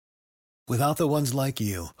Without the ones like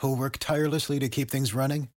you, who work tirelessly to keep things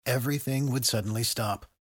running, everything would suddenly stop.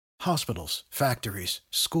 Hospitals, factories,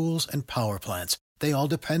 schools, and power plants, they all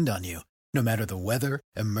depend on you. No matter the weather,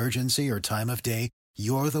 emergency, or time of day,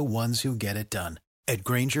 you're the ones who get it done. At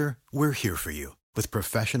Grainger, we're here for you with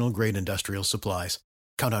professional-grade industrial supplies.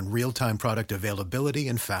 Count on real-time product availability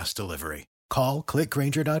and fast delivery. Call, click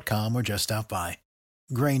Grainger.com, or just stop by.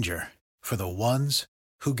 Grainger, for the ones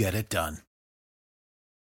who get it done.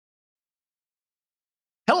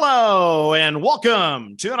 Hello, and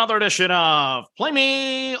welcome to another edition of Play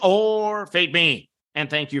Me or Fade Me. And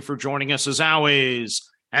thank you for joining us as always.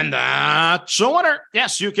 And that's a winner.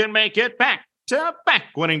 Yes, you can make it back to back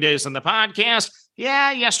winning days in the podcast.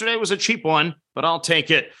 Yeah, yesterday was a cheap one, but I'll take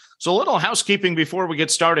it. So a little housekeeping before we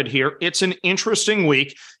get started here. It's an interesting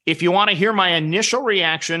week. If you want to hear my initial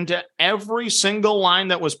reaction to every single line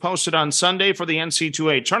that was posted on Sunday for the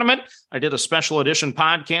NCAA tournament, I did a special edition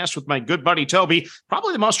podcast with my good buddy Toby,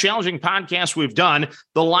 probably the most challenging podcast we've done.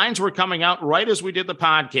 The lines were coming out right as we did the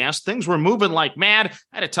podcast. Things were moving like mad.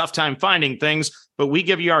 I had a tough time finding things, but we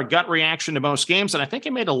give you our gut reaction to most games, and I think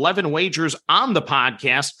I made 11 wagers on the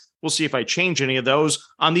podcast. We'll see if I change any of those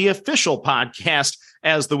on the official podcast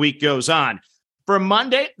as the week goes on. For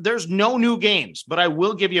Monday, there's no new games, but I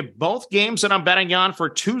will give you both games that I'm betting on for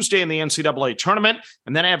Tuesday in the NCAA tournament.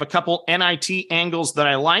 And then I have a couple NIT angles that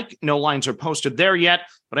I like. No lines are posted there yet,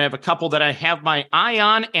 but I have a couple that I have my eye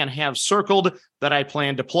on and have circled that I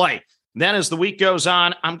plan to play. Then as the week goes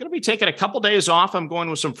on, I'm going to be taking a couple days off. I'm going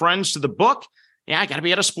with some friends to the book. Yeah, I got to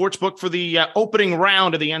be at a sports book for the opening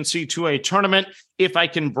round of the NCAA tournament. If I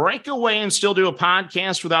can break away and still do a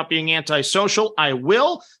podcast without being antisocial, I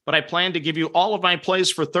will. But I plan to give you all of my plays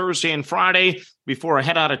for Thursday and Friday before I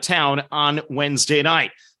head out of town on Wednesday night.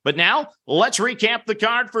 But now let's recap the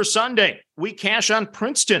card for Sunday. We cash on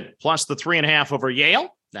Princeton plus the 3.5 over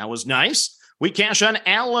Yale. That was nice. We cash on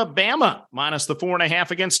Alabama minus the 4.5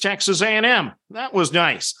 against Texas A&M. That was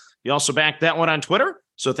nice. You also backed that one on Twitter.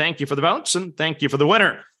 So thank you for the votes and thank you for the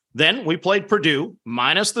winner. Then we played Purdue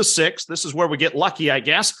minus the 6. This is where we get lucky, I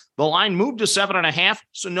guess. The line moved to 7.5,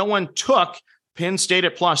 so no one took Penn State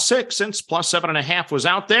at plus 6 since plus 7.5 was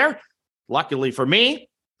out there. Luckily for me,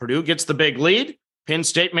 Purdue gets the big lead. Penn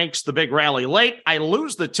State makes the big rally late. I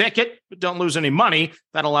lose the ticket, but don't lose any money.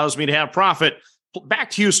 That allows me to have profit.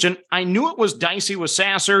 Back to Houston. I knew it was dicey with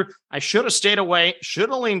Sasser. I should have stayed away, should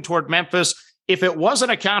have leaned toward Memphis. If it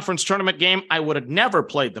wasn't a conference tournament game, I would have never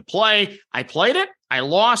played the play. I played it. I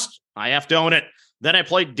lost. I have to own it. Then I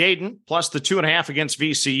played Dayton plus the 2.5 against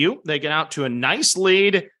VCU. They get out to a nice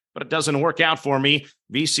lead, but it doesn't work out for me.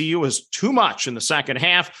 VCU is too much in the second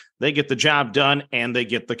half. They get the job done and they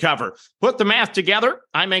get the cover. Put the math together.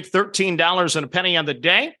 I make $13 and a penny on the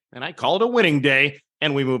day, and I call it a winning day,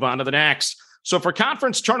 and we move on to the next. So for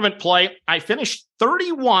conference tournament play, I finished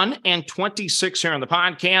 31 and 26 here on the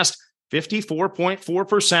podcast.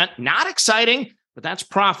 54.4%. Not exciting, but that's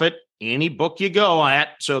profit. Any book you go at.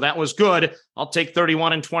 So that was good. I'll take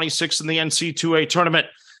 31 and 26 in the NCAA tournament.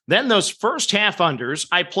 Then those first half unders,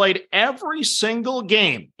 I played every single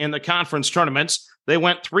game in the conference tournaments. They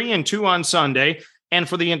went 3-2 on Sunday. And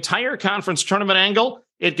for the entire conference tournament angle,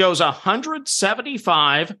 it goes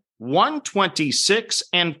 175, 126,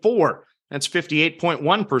 and 4. That's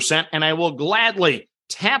 58.1%. And I will gladly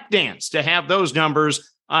tap dance to have those numbers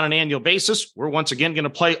on an annual basis. We're once again going to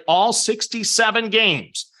play all 67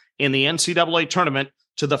 games in the NCAA tournament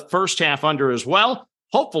to the first half under as well.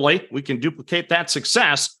 Hopefully, we can duplicate that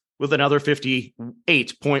success with another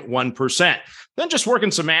 58.1%. Then just working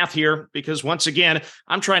some math here, because once again,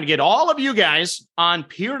 I'm trying to get all of you guys on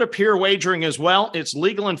peer-to-peer wagering as well. It's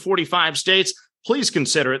legal in 45 states. Please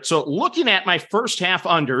consider it. So looking at my first half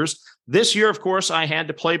unders, this year, of course, I had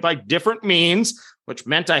to play by different means, which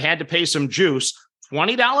meant I had to pay some juice.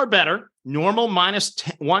 $20 better, normal minus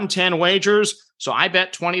 110 wagers. So I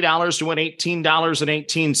bet $20 to win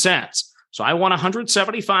 $18.18. So I won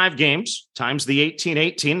 175 games times the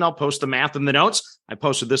 1818. I'll post the math in the notes. I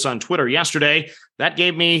posted this on Twitter yesterday. That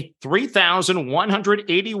gave me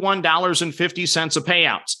 $3,181.50 of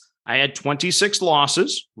payouts. I had 26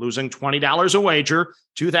 losses, losing $20 a wager,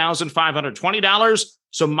 $2,520.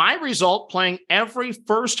 So my result, playing every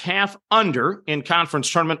first half under in conference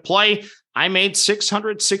tournament play, I made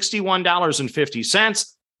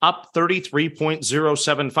 $661.50, up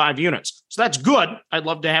 33.075 units. So that's good. I'd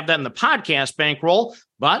love to have that in the podcast bankroll,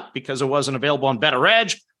 but because it wasn't available on Better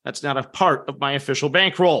Edge, that's not a part of my official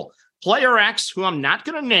bankroll. Player X, who I'm not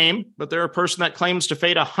going to name, but they're a person that claims to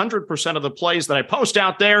fade 100% of the plays that I post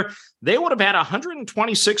out there. They would have had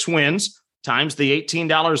 126 wins times the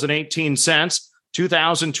 $18.18,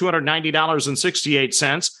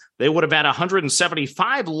 $2,290.68. They would have had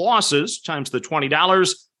 175 losses times the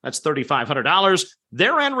 $20. That's $3,500.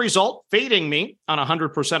 Their end result, fading me on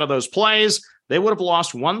 100% of those plays, they would have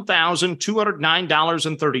lost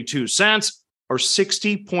 $1,209.32 or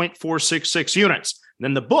 60.466 units.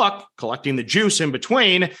 Then the book, collecting the juice in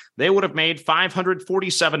between, they would have made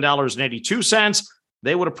 $547.82.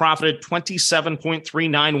 They would have profited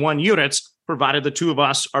 27.391 units, provided the two of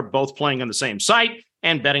us are both playing on the same site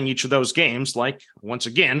and betting each of those games, like, once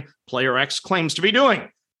again, Player X claims to be doing.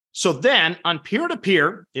 So then on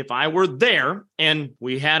peer-to-peer, if I were there and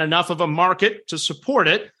we had enough of a market to support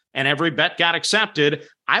it and every bet got accepted,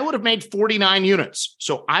 I would have made 49 units.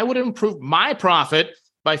 So I would have improved my profit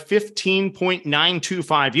by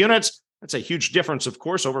 15.925 units. That's a huge difference, of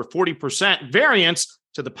course, over 40% variance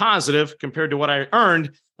to the positive compared to what I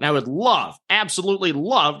earned. And I would love, absolutely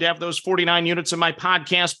love to have those 49 units in my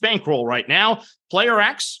podcast bankroll right now. Player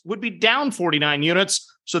X would be down 49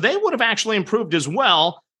 units, so they would have actually improved as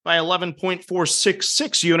well by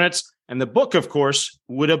 11.466 units. And the book, of course,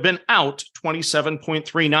 would have been out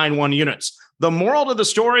 27.391 units. The moral to the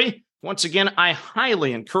story, once again, I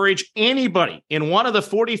highly encourage anybody in one of the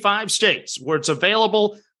 45 states where it's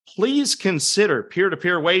available, please consider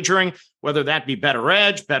peer-to-peer wagering, whether that be Better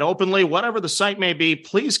Edge, Bet Openly, whatever the site may be,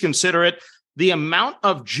 please consider it. The amount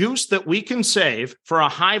of juice that we can save for a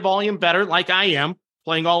high-volume bettor like I am,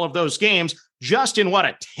 playing all of those games, just in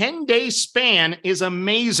a 10-day span is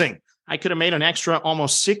amazing. I could have made an extra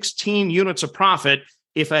almost 16 units of profit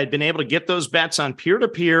if I had been able to get those bets on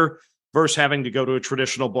peer-to-peer versus having to go to a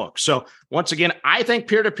traditional book. So once again, I think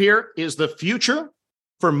peer-to-peer is the future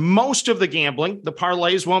for most of the gambling. The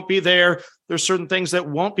parlays won't be there. There's certain things that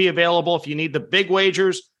won't be available. If you need the big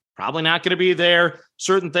wagers, probably not going to be there.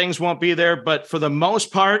 Certain things won't be there. But for the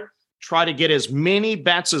most part, try to get as many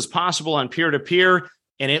bets as possible on peer-to-peer,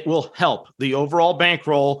 and it will help the overall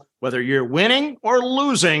bankroll, whether you're winning or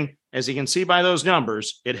losing. As you can see by those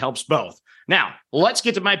numbers, it helps both. Now, let's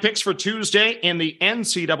get to my picks for Tuesday in the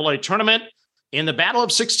NCAA tournament. In the battle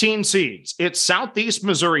of 16 seeds, it's Southeast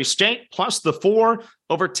Missouri State plus the 4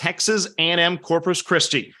 over Texas A&M Corpus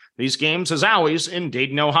Christi. These games, as always, in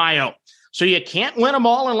Dayton, Ohio. So you can't win them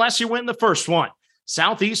all unless you win the first one.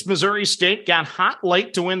 Southeast Missouri State got hot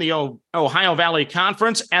late to win the Ohio Valley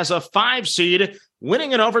Conference as a 5 seed,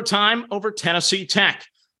 winning in overtime over Tennessee Tech.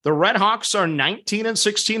 The Red Hawks are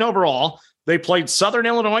 19-16 overall. They played Southern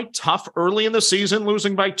Illinois tough early in the season,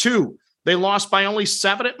 losing by 2. They lost by only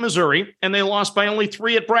 7 at Missouri, and they lost by only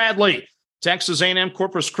 3 at Bradley. Texas A&M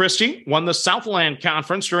Corpus Christi won the Southland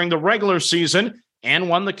Conference during the regular season and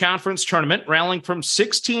won the conference tournament, rallying from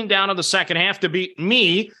 16 down in the second half to beat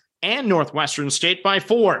me and Northwestern State by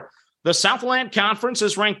 4. The Southland Conference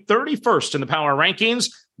is ranked 31st in the power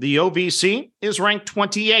rankings. The OVC is ranked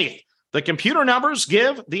 28th. The computer numbers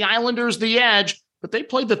give the Islanders the edge, but they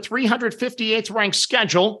played the 358th ranked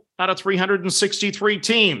schedule out of 363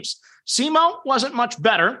 teams. SEMO wasn't much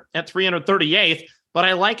better at 338th, but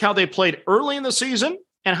I like how they played early in the season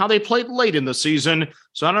and how they played late in the season.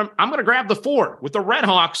 So I'm going to grab the 4 with the Red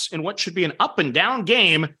Hawks in what should be an up and down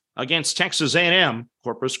game against Texas A&M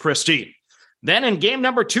Corpus Christi. Then in game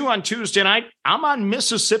number 2 on Tuesday night, I'm on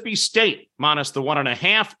Mississippi State minus the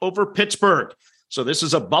 1.5 over Pittsburgh. So this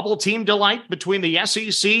is a bubble team delight between the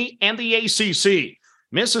SEC and the ACC.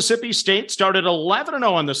 Mississippi State started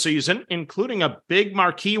 11-0 in the season, including a big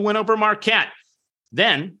marquee win over Marquette.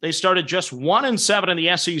 Then they started just 1-7 in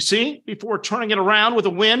the SEC before turning it around with a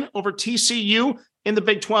win over TCU in the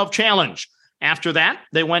Big 12 Challenge. After that,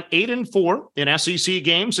 they went 8-4 in SEC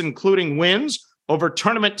games, including wins over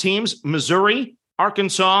tournament teams Missouri,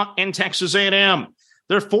 Arkansas, and Texas A&M.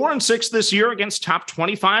 They're 4-6 this year against top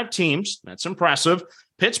 25 teams. That's impressive.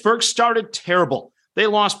 Pittsburgh started terrible. They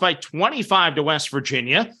lost by 25 to West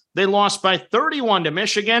Virginia. They lost by 31 to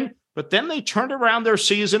Michigan, but then they turned around their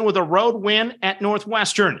season with a road win at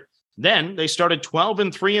Northwestern. Then they started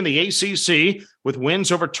 12-3 in the ACC with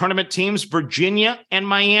wins over tournament teams Virginia and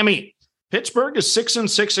Miami. Pittsburgh is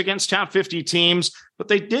 6-6 against top 50 teams, but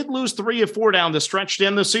they did lose 3 of 4 down the stretch to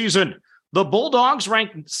end the season. The Bulldogs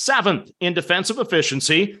ranked 7th in defensive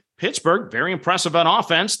efficiency. Pittsburgh, very impressive on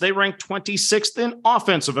offense. They ranked 26th in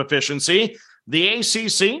offensive efficiency. The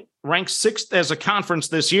ACC ranked 6th as a conference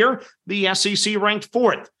this year. The SEC ranked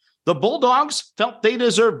 4th. The Bulldogs felt they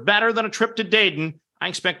deserved better than a trip to Dayton. I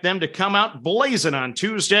expect them to come out blazing on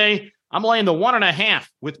Tuesday. I'm laying the 1.5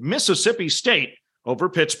 with Mississippi State over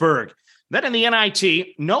Pittsburgh. Then in the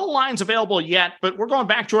NIT, no lines available yet, but we're going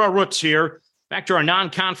back to our roots here. Back to our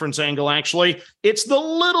non-conference angle, actually. It's the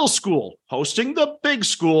little school hosting the big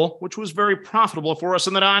school, which was very profitable for us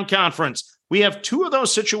in the non-conference. We have 2 of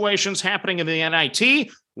those situations happening in the NIT.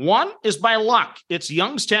 One is by luck. It's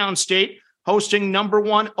Youngstown State hosting number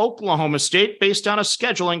 1 Oklahoma State based on a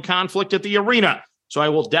scheduling conflict at the arena. So I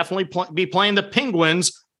will definitely be playing the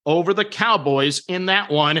Penguins over the Cowboys in that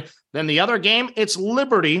one. Then the other game, it's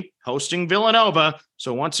Liberty hosting Villanova.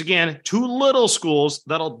 So once again, 2 little schools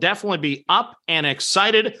that'll definitely be up and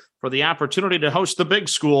excited for the opportunity to host the big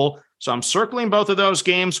school. So I'm circling both of those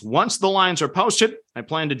games. Once the lines are posted, I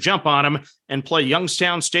plan to jump on them and play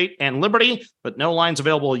Youngstown State and Liberty, but no lines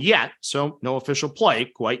available yet. So no official play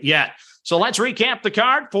quite yet. So let's recap the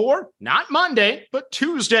card for not Monday, but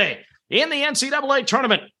Tuesday. In the NCAA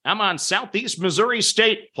tournament, I'm on Southeast Missouri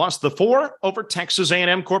State plus the 4 over Texas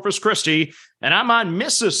A&M Corpus Christi, and I'm on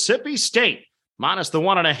Mississippi State minus the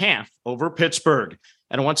 1.5 over Pittsburgh.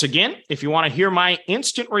 And once again, if you want to hear my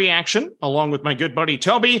instant reaction, along with my good buddy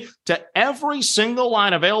Toby, to every single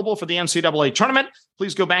line available for the NCAA tournament,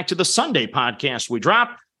 please go back to the Sunday podcast we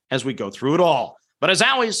drop as we go through it all. But as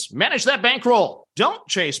always, manage that bankroll. Don't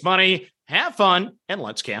chase money. Have fun, and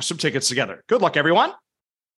let's cash some tickets together. Good luck, everyone.